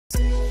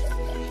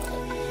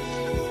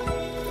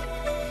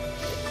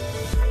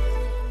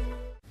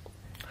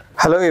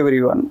Hello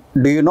everyone.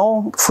 Do you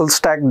know full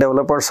stack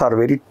developers are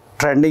very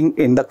trending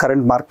in the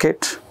current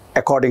market?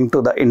 According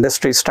to the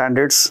industry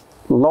standards,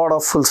 a lot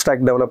of full stack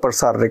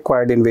developers are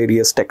required in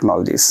various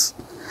technologies.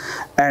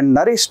 And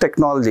Naresh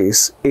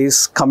Technologies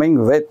is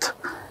coming with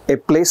a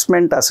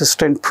placement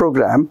assistant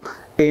program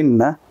in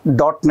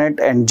 .NET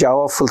and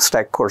Java full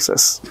stack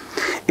courses.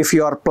 If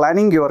you are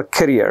planning your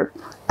career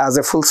as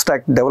a full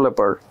stack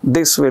developer,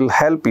 this will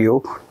help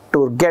you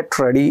to get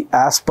ready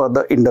as per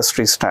the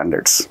industry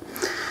standards.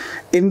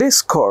 In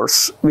this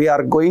course, we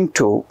are going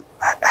to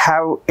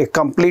have a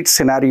complete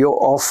scenario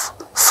of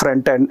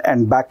front-end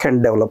and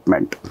back-end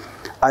development.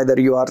 Either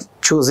you are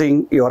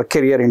choosing your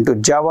career into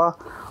Java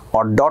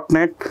or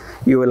 .NET,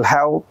 you will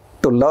have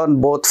to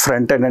learn both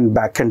front-end and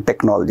back-end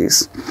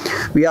technologies.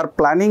 We are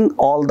planning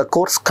all the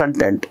course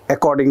content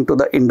according to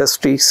the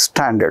industry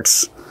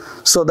standards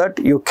so that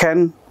you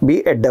can be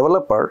a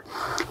developer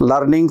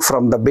learning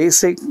from the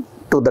basic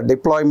to the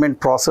deployment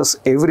process,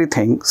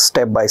 everything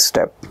step by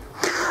step.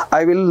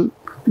 I will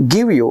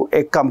give you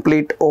a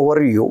complete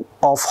overview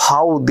of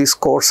how this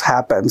course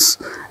happens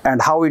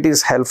and how it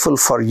is helpful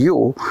for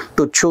you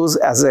to choose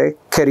as a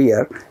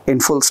career in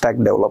full stack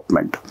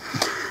development.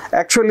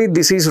 Actually,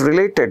 this is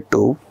related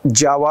to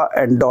Java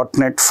and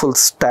 .NET full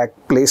stack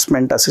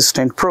placement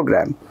assistant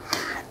program.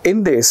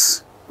 In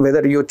this,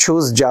 whether you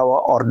choose Java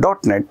or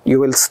 .NET,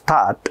 you will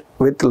start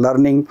with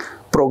learning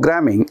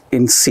programming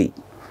in C.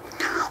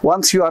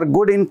 Once you are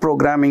good in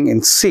programming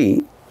in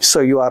C, so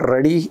you are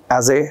ready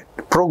as a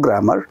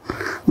programmer,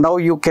 now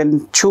you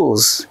can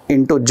choose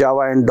into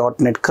Java and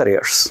 .NET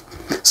careers.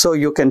 So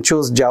you can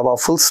choose Java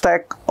full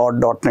stack or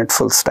 .NET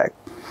full stack.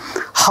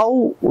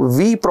 How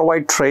we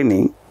provide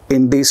training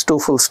in these two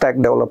full stack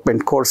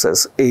development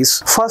courses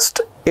is,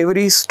 first,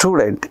 every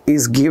student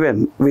is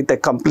given with a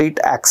complete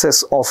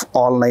access of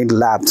online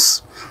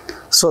labs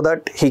so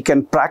that he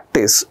can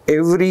practice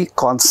every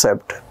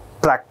concept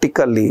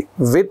practically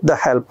with the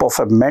help of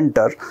a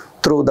mentor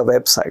through the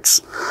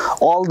websites.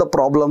 All the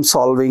problem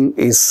solving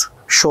is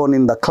shown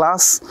in the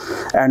class,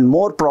 and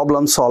more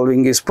problem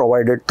solving is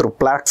provided through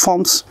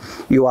platforms.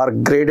 You are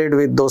graded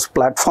with those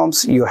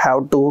platforms. You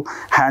have to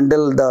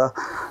handle the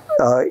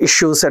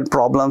issues and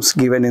problems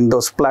given in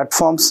those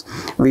platforms.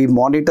 We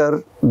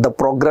monitor the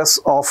progress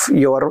of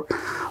your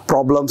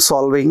problem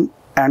solving,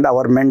 and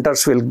our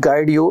mentors will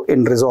guide you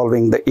in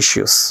resolving the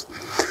issues.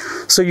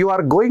 So you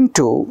are going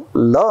to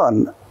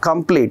learn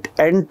complete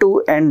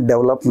end-to-end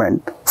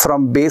development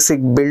from basic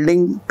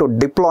building to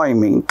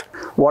deployment.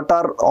 What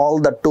are all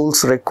the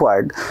tools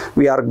required?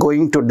 We are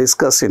going to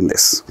discuss in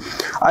this.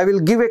 I will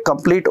give a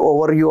complete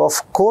overview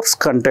of course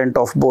content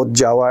of both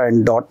Java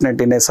and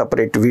 .NET in a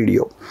separate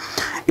video.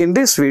 In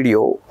this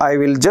video, I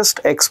will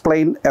just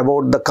explain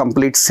about the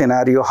complete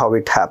scenario, how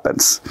it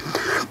happens.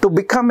 To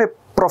become a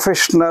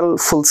professional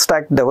full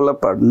stack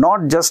developer,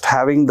 not just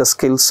having the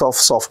skills of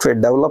software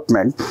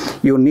development,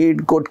 you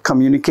need good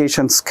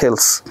communication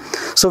skills.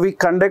 So we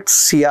conduct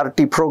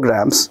CRT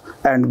programs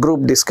and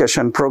group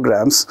discussion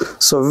programs,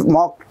 so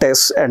mock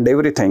tests and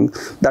everything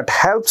that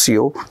helps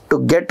you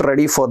to get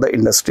ready for the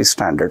industry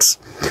standards.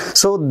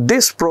 So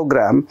this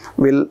program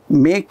will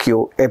make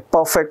you a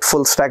perfect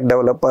full stack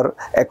developer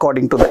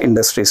according to the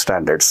industry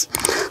standards.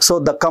 So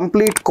the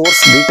complete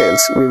course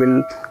details we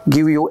will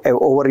give you an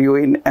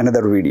overview in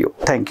another video.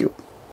 Thank you.